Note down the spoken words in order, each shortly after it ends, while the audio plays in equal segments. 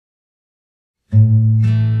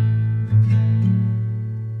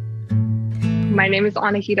My name is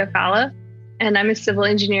Annahita Fallah, and I'm a civil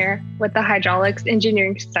engineer with the hydraulics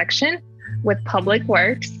engineering section with Public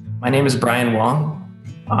Works. My name is Brian Wong.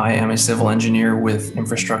 I am a civil engineer with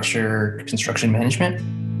infrastructure construction management.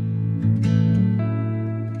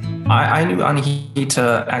 I knew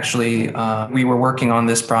Annahita actually. We were working on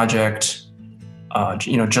this project,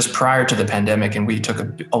 just prior to the pandemic, and we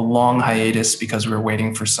took a long hiatus because we were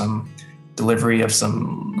waiting for some delivery of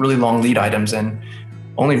some really long lead items, and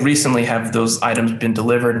only recently have those items been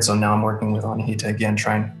delivered. And so now I'm working with Annahita again,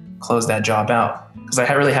 trying to close that job out, because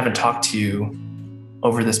I really haven't talked to you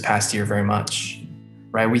over this past year very much,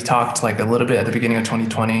 right? We talked like a little bit at the beginning of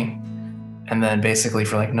 2020, and then basically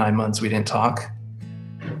for like 9 months we didn't talk.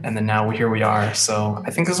 And then now here we are. So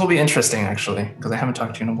I think this will be interesting actually, because I haven't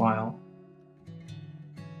talked to you in a while.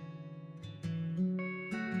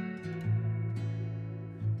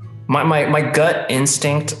 My gut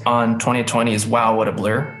instinct on 2020 is, wow, what a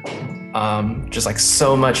blur. Just like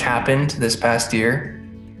so much happened this past year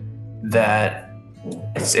that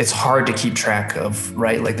it's hard to keep track of,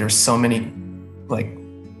 right? Like there's so many like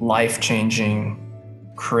life-changing,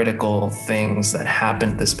 critical things that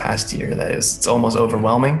happened this past year that it's almost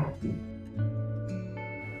overwhelming.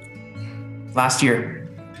 Last year,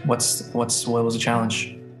 what was the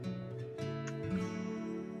challenge?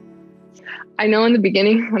 I know in the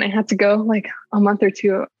beginning when I had to go like a month or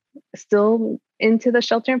two still into the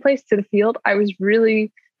shelter in place to the field, I was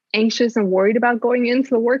really anxious and worried about going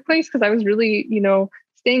into the workplace because I was really,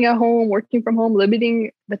 staying at home, working from home,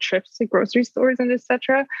 limiting the trips to grocery stores and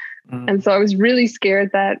etc. And so I was really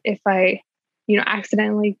scared that if I,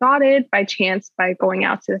 accidentally got it by chance by going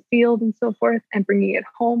out to the field and so forth and bringing it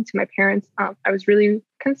home to my parents, I was really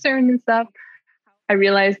concerned and stuff. I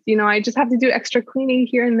realized, I just have to do extra cleaning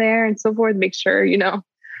here and there and so forth, make sure,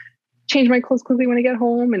 change my clothes quickly when I get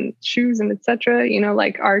home and shoes and etc.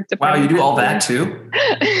 Like our department. Wow, you do all that too?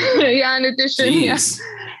 Yeah, in addition. Jeez.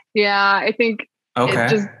 Yeah, I think okay.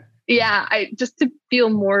 Just to feel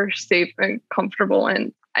more safe and comfortable.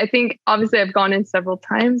 And I think obviously I've gone in several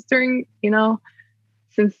times during,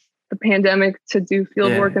 since the pandemic to do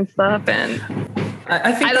field work and stuff. And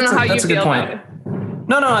I think I don't know how you that's a good feel point. about it.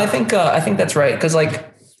 No, I think that's right. Cause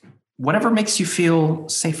like whatever makes you feel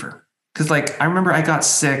safer. Cause like, I remember I got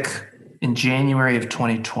sick in January of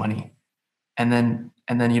 2020 and then,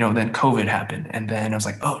 then COVID happened. And then I was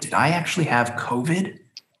like, oh, did I actually have COVID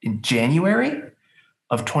in January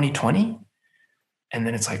of 2020? And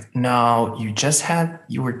then it's like, no, you just had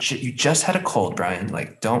a cold, Brian.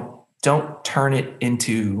 Like, don't turn it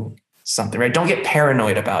into something, right? Don't get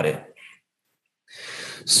paranoid about it.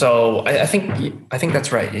 So I think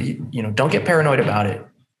that's right. Don't get paranoid about it,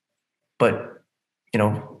 but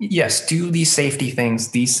yes, do these safety things.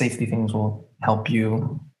 These safety things will help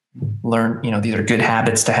you learn, these are good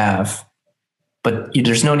habits to have, but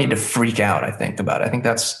there's no need to freak out. I think about it. I think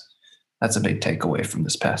that's a big takeaway from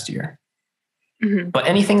this past year. Mm-hmm. But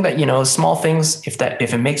anything that, small things, if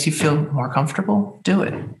it makes you feel more comfortable, do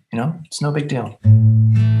it, it's no big deal.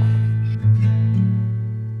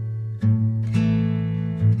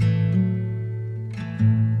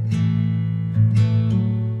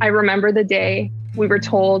 I remember the day we were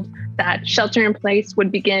told that shelter in place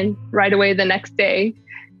would begin right away the next day.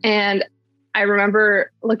 And I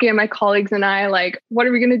remember looking at my colleagues and I like, what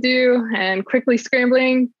are we going to do? And quickly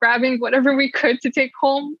scrambling, grabbing whatever we could to take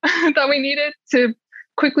home that we needed to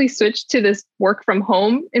quickly switch to this work from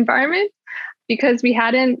home environment because we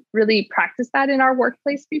hadn't really practiced that in our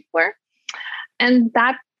workplace before. And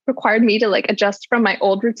that required me to like adjust from my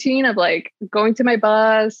old routine of like going to my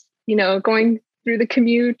bus, going through the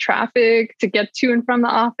commute traffic to get to and from the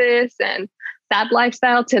office and that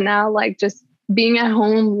lifestyle to now like just being at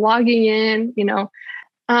home, logging in,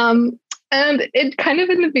 and it kind of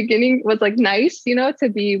in the beginning was like nice, to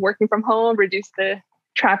be working from home, reduce the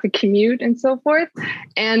traffic commute and so forth.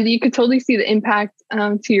 And you could totally see the impact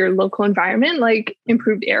to your local environment, like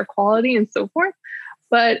improved air quality and so forth.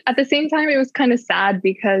 But at the same time, it was kind of sad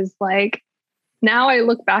because like now I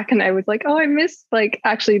look back and I was like, oh, I miss like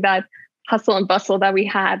actually that hustle and bustle that we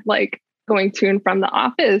had, like going to and from the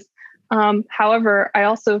office. However, I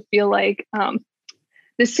also feel like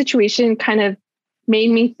this situation kind of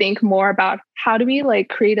made me think more about how do we like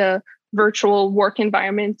create a virtual work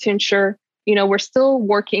environment to ensure, we're still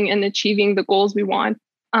working and achieving the goals we want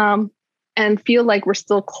and feel like we're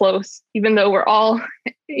still close, even though we're all,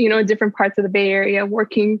 in different parts of the Bay Area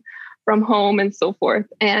working from home and so forth.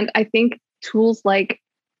 And I think tools like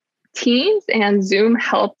Teams and Zoom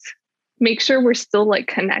helped make sure we're still like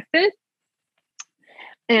connected.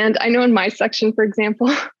 And I know in my section, for example,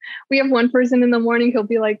 we have one person in the morning, he'll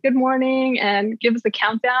be like, good morning, and give us a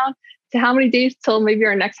countdown to how many days till maybe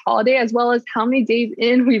our next holiday, as well as how many days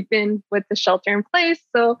in we've been with the shelter in place.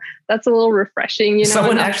 So that's a little refreshing. Is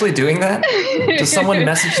someone actually doing that? Does someone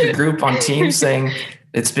message the group on Teams saying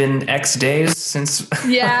it's been X days since?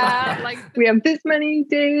 Yeah, like we have this many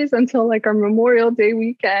days until like our Memorial Day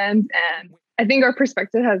weekend. And I think our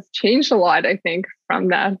perspective has changed a lot, I think, from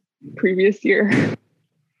that previous year.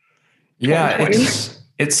 Yeah,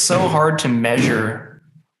 it's so hard to measure.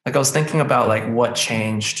 Like I was thinking about like what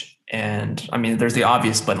changed. And I mean, there's the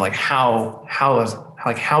obvious, but like how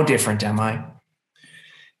different am I?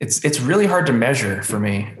 It's really hard to measure for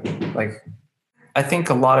me. Like, I think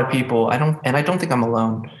a lot of people, I don't think I'm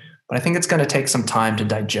alone, but I think it's going to take some time to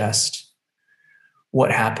digest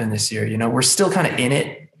what happened this year. You know, we're still kind of in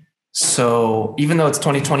it. So even though it's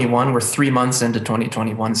 2021, we're 3 months into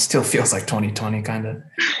 2021, it still feels like 2020 kind of,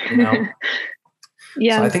 you know?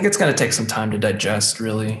 Yeah. So I think it's going to take some time to digest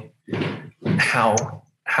really how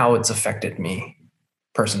it's affected me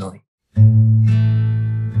personally.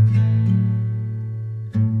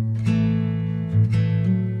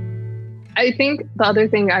 I think the other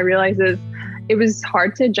thing I realized is it was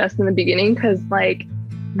hard to adjust in the beginning because like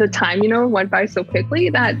the time, went by so quickly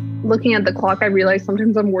that looking at the clock, I realized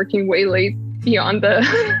sometimes I'm working way late beyond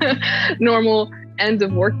the normal end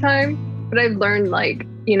of work time. But I've learned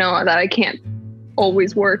that I can't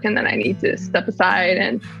always work and then I need to step aside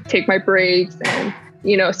and take my breaks and,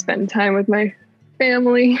 spend time with my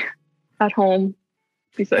family at home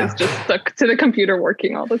besides just stuck to the computer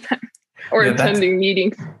working all the time or attending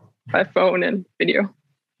meetings by phone and video.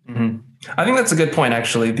 Mm-hmm. I think that's a good point,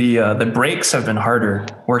 actually. The breaks have been harder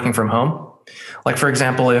working from home. Like, for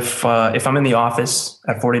example, if I'm in the office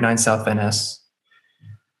at 49 South Van Ness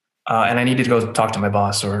and I needed to go talk to my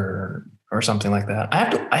boss or something like that,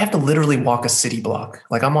 I have to literally walk a city block.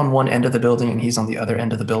 Like I'm on one end of the building and he's on the other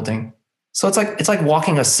end of the building. So it's like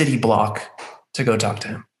walking a city block to go talk to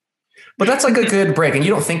him. But that's like a good break. And you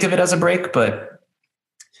don't think of it as a break, but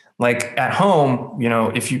like at home,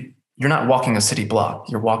 if you're not walking a city block,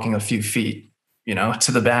 you're walking a few feet,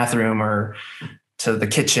 to the bathroom or to the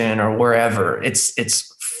kitchen or wherever.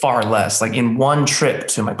 It's far less. Like in one trip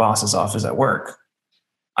to my boss's office at work,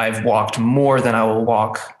 I've walked more than I will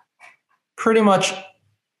walk pretty much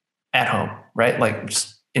at home, right? Like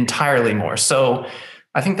just entirely more. So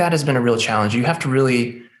I think that has been a real challenge. You have to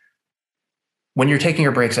really, when you're taking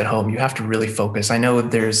your breaks at home, you have to really focus. I know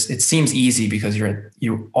it seems easy because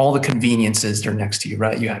all the conveniences are next to you,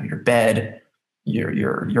 right? You have your bed,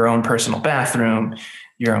 your own personal bathroom,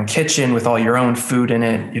 your own kitchen with all your own food in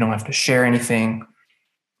it. You don't have to share anything.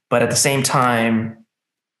 But at the same time,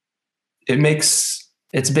 it's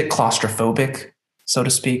a bit claustrophobic, so to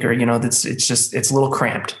speak, or, it's a little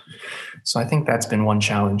cramped. So I think that's been one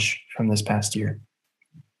challenge from this past year.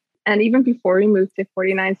 And even before we moved to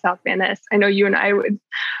 49 South Van Ness, I know you and I would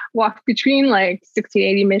walk between like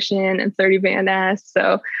 1680 Mission and 30 Van Ness.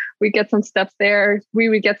 So we get some steps there. We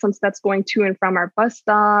would get some steps going to and from our bus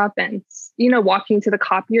stop, and, walking to the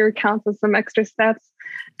copier counts as some extra steps.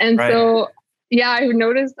 And right. So, yeah, I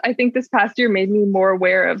noticed, I think this past year made me more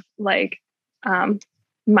aware of like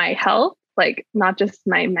my health, like not just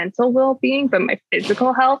my mental well-being, but my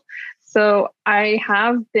physical health. So I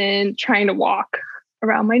have been trying to walk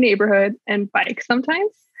around my neighborhood and bike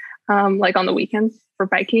sometimes, like on the weekends for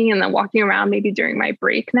biking, and then walking around maybe during my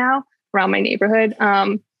break now around my neighborhood.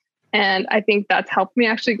 And I think that's helped me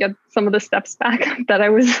actually get some of the steps back that I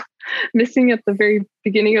was missing at the very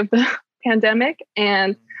beginning of the pandemic.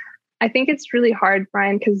 And I think it's really hard,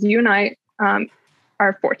 Brian, because you and I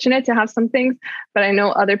are fortunate to have some things, but I know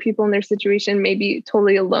other people in their situation may be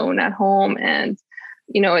totally alone at home. And,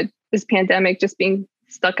 this pandemic, just being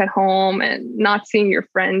stuck at home and not seeing your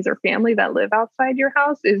friends or family that live outside your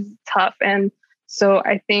house is tough. And so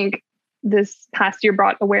I think this past year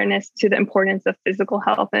brought awareness to the importance of physical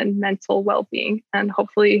health and mental well-being. And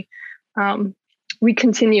hopefully we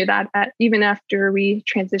continue that even after we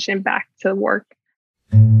transition back to work.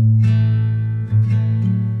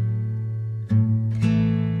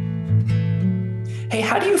 Hey,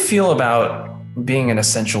 how do you feel about being an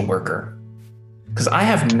essential worker? Because I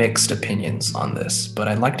have mixed opinions on this, but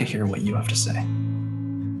I'd like to hear what you have to say.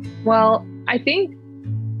 Well, I think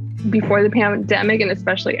before the pandemic and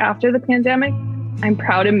especially after the pandemic, I'm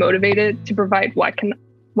proud and motivated to provide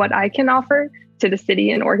what I can offer to the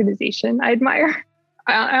city and organization I admire.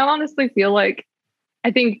 I honestly feel like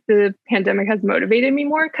I think the pandemic has motivated me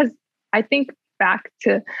more because I think back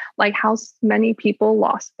to like how many people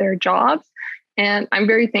lost their jobs, and I'm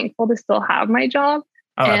very thankful to still have my job.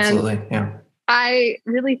 Oh, absolutely. Yeah. I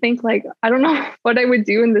really think I don't know what I would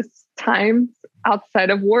do in this time outside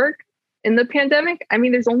of work in the pandemic. I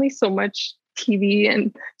mean, there's only so much TV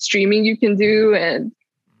and streaming you can do, and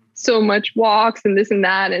so much walks and this and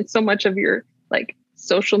that, and so much of your like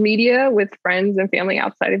social media with friends and family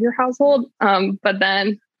outside of your household. But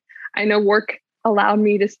then I know work allowed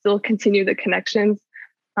me to still continue the connections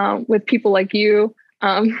with people like you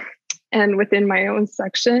and within my own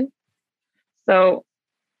section. So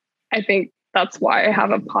I think that's why I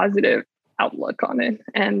have a positive outlook on it.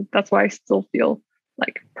 And that's why I still feel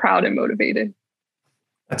like proud and motivated.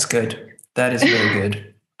 That's good. That is very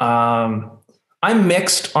good. I'm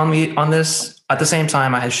mixed on this. At the same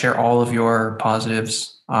time, I share all of your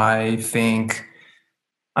positives. I think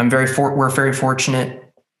we're very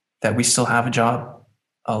fortunate that we still have a job.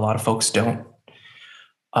 A lot of folks don't.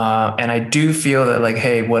 And I do feel that like,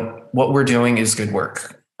 hey, what we're doing is good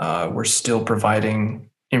work. We're still providing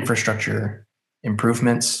infrastructure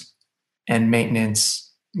improvements and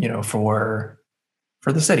maintenance, for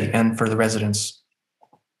the city and for the residents,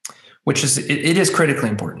 which is, it is critically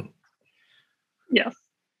important. Yes.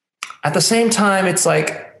 At the same time, it's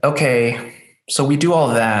like, okay, so we do all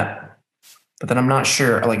of that, but then I'm not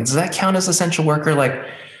sure, like, does that count as essential worker? Like,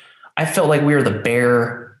 I felt like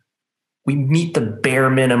we meet the bare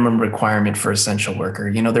minimum requirement for essential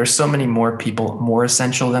worker. There's so many more people more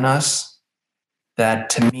essential than us that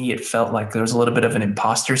to me, it felt like there was a little bit of an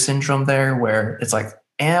imposter syndrome there where it's like,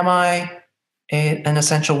 am I an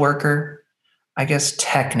essential worker? I guess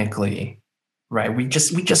technically, right? We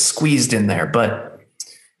just squeezed in there, but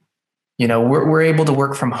we're able to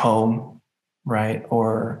work from home, right?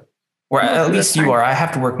 Or at least you are. I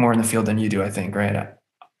have to work more in the field than you do, I think, right?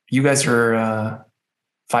 You guys are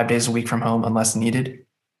 5 days a week from home unless needed.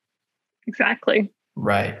 Exactly.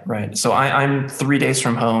 Right. So I'm 3 days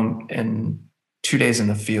from home and 2 days in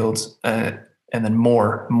the fields, and then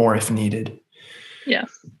more if needed. Yes.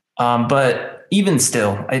 But even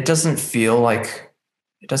still, it doesn't feel like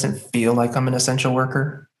I'm an essential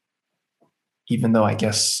worker, even though I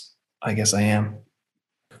guess I am.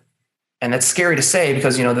 And that's scary to say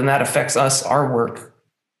because, then that affects us, our work,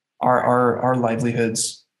 our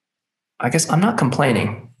livelihoods. I guess I'm not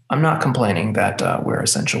complaining. That we're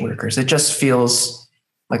essential workers. It just feels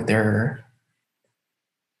like there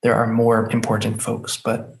are more important folks,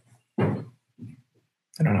 but I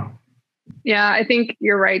don't know. Yeah, I think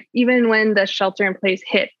you're right. Even when the shelter in place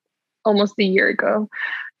hit almost a year ago,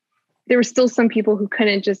 there were still some people who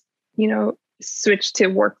couldn't just, switch to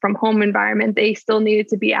work from home environment. They still needed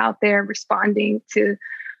to be out there responding to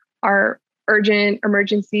our urgent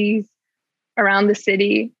emergencies around the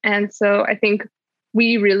city. And so I think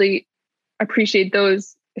we really appreciate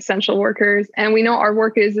those essential workers. And we know our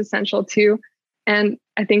work is essential too. And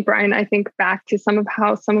I think, Brian, back to some of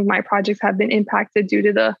how some of my projects have been impacted due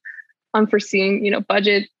to the unforeseen,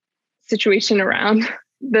 budget situation around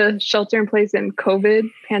the shelter in place and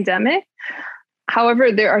COVID pandemic.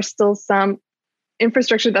 However, there are still some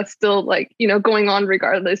infrastructure that's still going on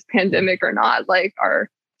regardless pandemic or not, like our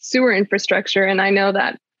sewer infrastructure. And I know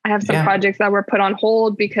that I have some projects that were put on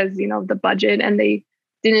hold because, the budget, and they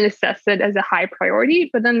didn't assess it as a high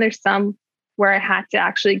priority. But then there's some where I had to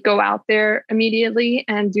actually go out there immediately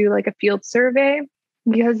and do like a field survey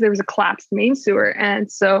because there was a collapsed main sewer.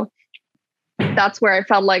 And so that's where I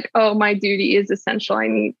felt like, oh, my duty is essential. I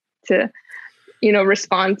need to,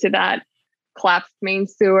 respond to that collapsed main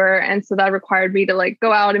sewer. And so that required me to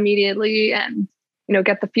go out immediately and,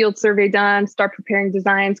 get the field survey done, start preparing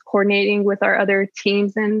designs, coordinating with our other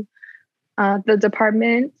teams in the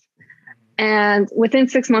department. And within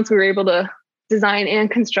 6 months, we were able to design and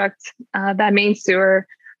construct that main sewer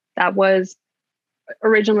that was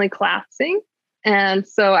originally collapsing. And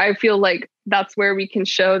so I feel like that's where we can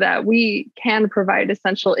show that we can provide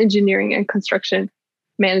essential engineering and construction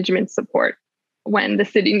management support when the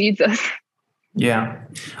city needs us. Yeah,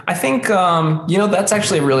 I think, that's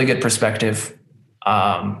actually a really good perspective.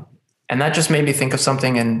 And that just made me think of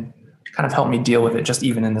something and kind of helped me deal with it just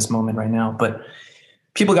even in this moment right now. But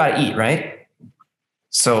people got to eat, right?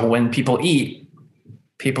 So when people eat,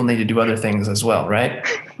 people need to do other things as well, right?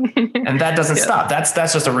 And that doesn't stop. That's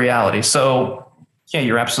just a reality. So yeah,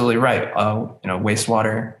 you're absolutely right.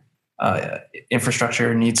 Wastewater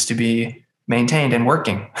infrastructure needs to be maintained and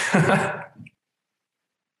working.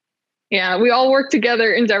 Yeah, we all work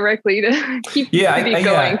together indirectly to keep the city going.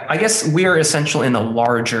 Yeah, I guess we are essential in the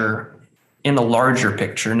larger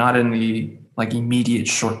picture, not in the immediate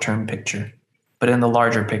short-term picture, but in the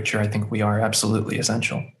larger picture, I think we are absolutely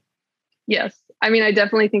essential. Yes. I mean, I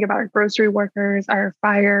definitely think about our grocery workers, our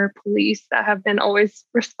fire, police that have been always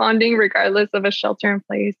responding regardless of a shelter in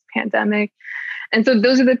place pandemic. And so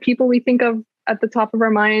those are the people we think of at the top of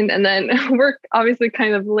our mind, and then work obviously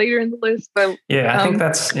kind of later in the list. But I think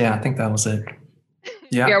that was it.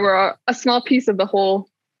 Yeah, we're a small piece of the whole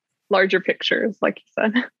larger picture, like you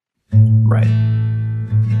said. Right.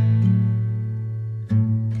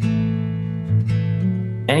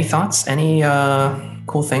 Any thoughts? Any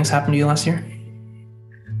cool things happened to you last year?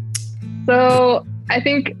 So I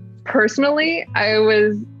think personally, I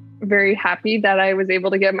was very happy that I was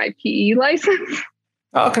able to get my PE license.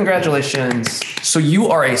 Oh, congratulations. So you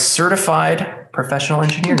are a certified professional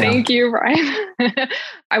engineer now. Thank you, Brian.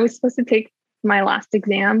 I was supposed to take my last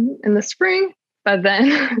exam in the spring, but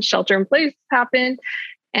then shelter in place happened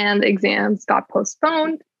and the exams got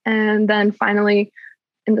postponed. And then finally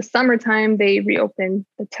in the summertime, they reopened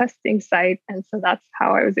the testing site. And so that's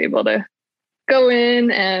how I was able to go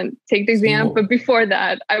in and take the exam. But before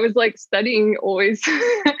that, I was like studying always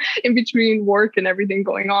in between work and everything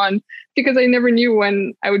going on, because I never knew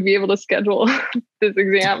when I would be able to schedule this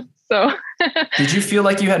exam. So did you feel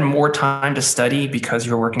like you had more time to study because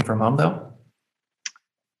you were working from home though?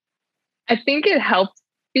 I think it helped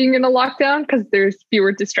being in a lockdown because there's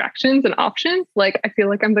fewer distractions and options. Like, I feel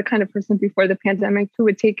like I'm the kind of person before the pandemic who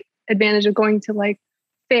would take advantage of going to like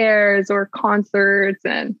fairs or concerts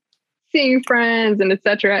and seeing friends and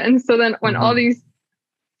etc. And so then when all these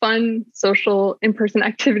fun social in-person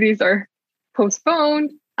activities are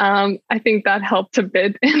postponed, I think that helped a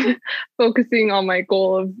bit in focusing on my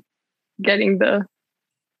goal of getting the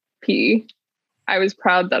PE. I was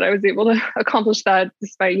proud that I was able to accomplish that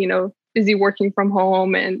despite, busy working from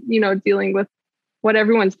home and, dealing with what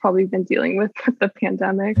everyone's probably been dealing with the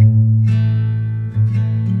pandemic.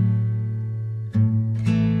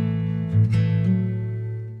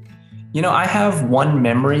 I have one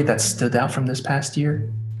memory that stood out from this past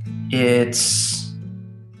year.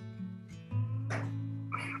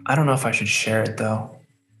 I don't know if I should share it though.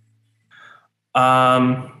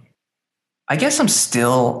 I guess I'm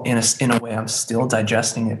still in a way, I'm still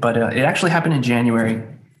digesting it, but it actually happened in January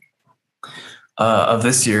of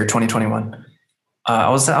this year, 2021. I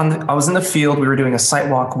was in the field. We were doing a site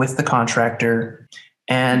walk with the contractor,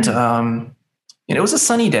 and it was a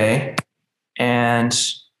sunny day, and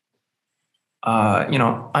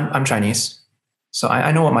I'm Chinese, so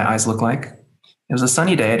I know what my eyes look like. It was a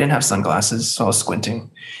sunny day. I didn't have sunglasses, so I was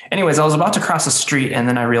squinting. Anyways, I was about to cross the street, and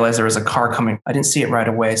then I realized there was a car coming. I didn't see it right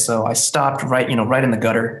away, so I stopped right in the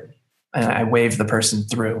gutter, and I waved the person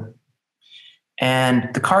through.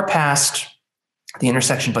 And the car passed the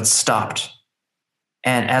intersection, but stopped.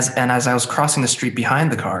 And as I was crossing the street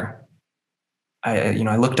behind the car, I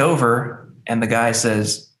looked over, and the guy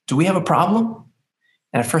says, "Do we have a problem?"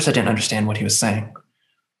 And at first, I didn't understand what he was saying,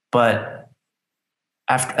 but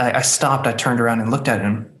after I stopped, I turned around and looked at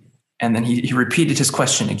him, and then he repeated his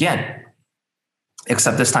question again,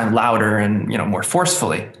 except this time louder and more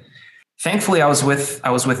forcefully. Thankfully, I was with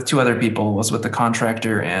two other people. I was with the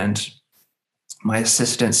contractor and my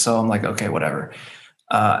assistant, so I'm like, okay, whatever.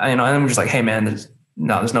 And I'm just like, hey man, there's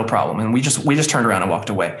no problem, and we just turned around and walked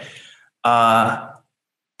away.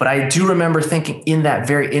 But I do remember thinking in that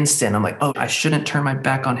very instant, I'm like, oh, I shouldn't turn my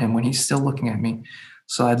back on him when he's still looking at me.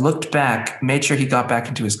 So I looked back, made sure he got back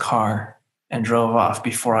into his car and drove off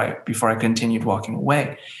before I continued walking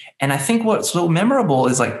away. And I think what's so memorable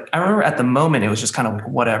is like, I remember at the moment, it was just kind of like,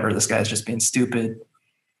 whatever, this guy's just being stupid.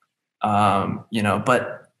 But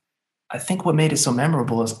I think what made it so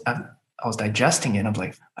memorable is I was digesting it. I'm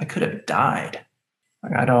like, I could have died.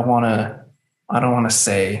 Like, I don't want to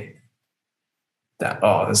say that,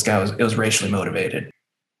 oh, this guy was racially motivated.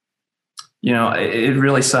 It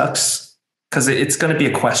really sucks. Because it's going to be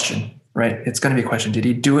a question, right? It's going to be a question. Did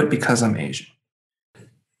he do it because I'm Asian?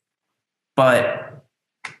 But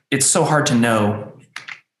it's so hard to know,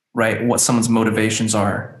 right, what someone's motivations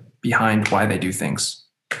are behind why they do things.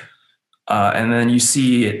 And then you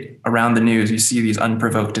see it around the news. You see these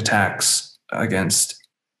unprovoked attacks against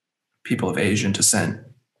people of Asian descent.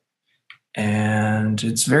 And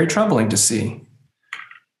it's very troubling to see,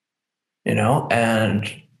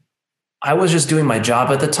 and I was just doing my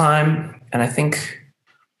job at the time. And I think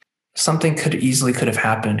something could have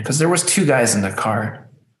happened because there was two guys in the car.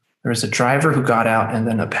 There was a driver who got out and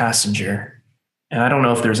then a passenger. And I don't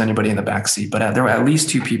know if there's anybody in the back seat, but there were at least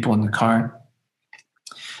two people in the car.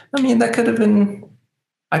 I mean, I could have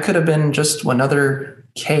been just another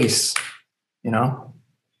case, And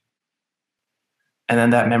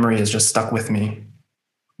then that memory has just stuck with me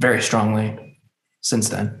very strongly since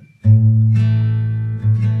then.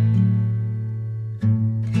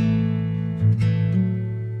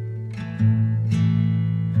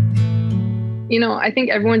 I think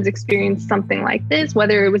everyone's experienced something like this,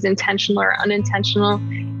 whether it was intentional or unintentional.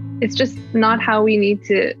 it's just not how we need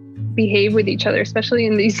to behave with each other, especially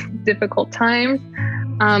in these difficult times.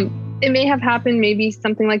 It may have happened, maybe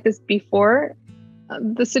something like this before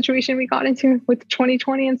the situation we got into with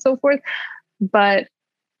 2020 and so forth, but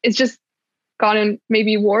it's just gotten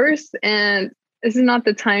maybe worse. And this is not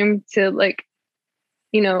the time to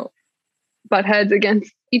butt heads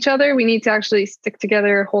against each other. We need to actually stick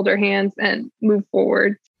together, hold our hands, and move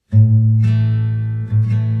forward.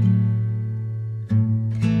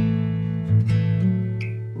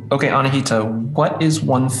 Okay, Annahita, what is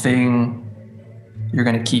one thing you're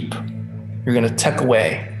going to tuck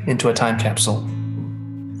away into a time capsule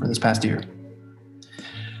for this past year?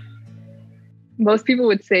 Most people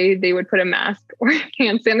would say they would put a mask or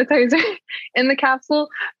hand sanitizer in the capsule,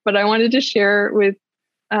 but I wanted to share with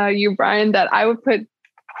you, Brian, that I would put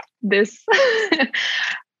this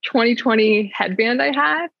 2020 headband I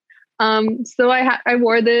had. So I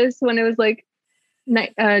wore this when it was like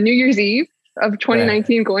New Year's Eve of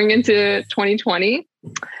 2019 going into 2020.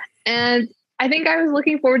 And I think I was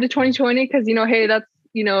looking forward to 2020 because, hey, that's,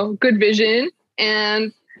 good vision.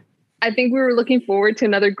 And I think we were looking forward to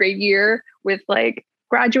another great year with like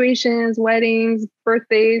graduations, weddings,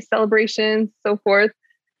 birthdays, celebrations, so forth.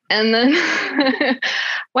 And then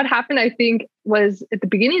what happened, I think, was at the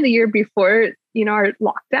beginning of the year before, our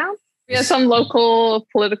lockdown, we had some local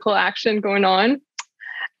political action going on.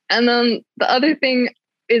 And then the other thing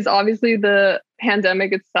is obviously the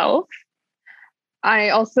pandemic itself. I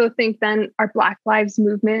also think then our Black Lives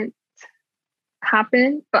Matter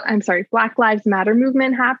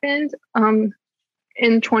movement happened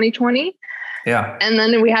in 2020. Yeah. And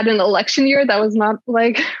then we had an election year that was not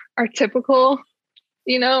like our typical,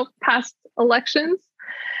 past elections.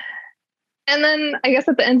 And then I guess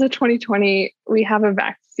at the end of 2020, we have a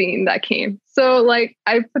vaccine that came. So I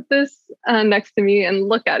put this next to me and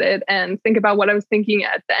look at it and think about what I was thinking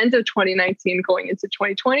at the end of 2019 going into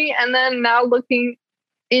 2020. And then now looking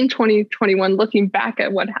in 2021, looking back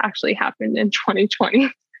at what actually happened in 2020.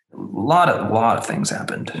 A lot of things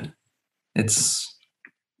happened. I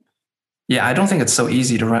don't think it's so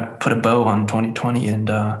easy to put a bow on 2020 and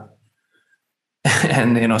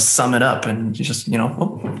sum it up and you just,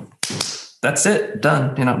 that's it,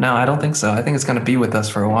 done. No, I don't think so. I think it's going to be with us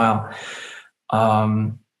for a while.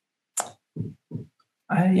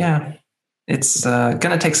 It's going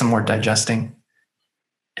to take some more digesting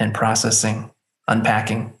and processing,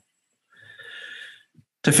 unpacking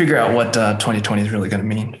to figure out what 2020 is really going to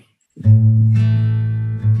mean.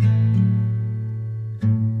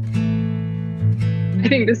 I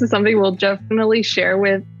think this is something we'll definitely share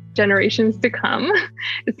with generations to come.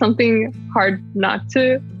 It's something hard not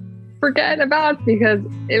to forget about because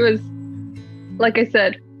it was, like I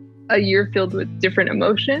said, a year filled with different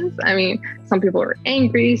emotions. I mean, some people are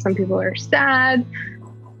angry, some people are sad.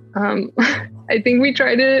 I think we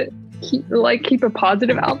try to keep a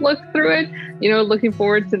positive outlook through it, looking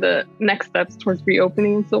forward to the next steps towards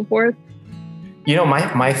reopening and so forth.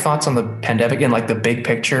 My thoughts on the pandemic and the big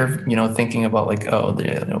picture, thinking about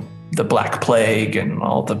the Black Plague and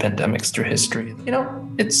all the pandemics through history,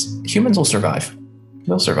 it's humans will survive.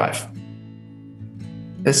 We'll survive.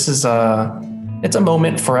 This is it's a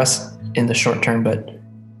moment for us in the short term, but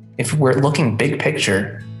if we're looking big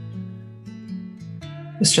picture,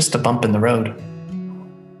 it's just a bump in the road.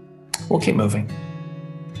 We'll keep moving.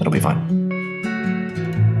 It'll be fine.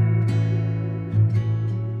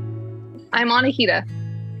 I'm Annahita.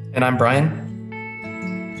 And I'm Brian.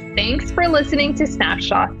 Thanks for listening to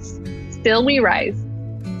Snapshots, Still We Rise,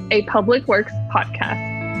 a Public Works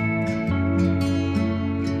podcast.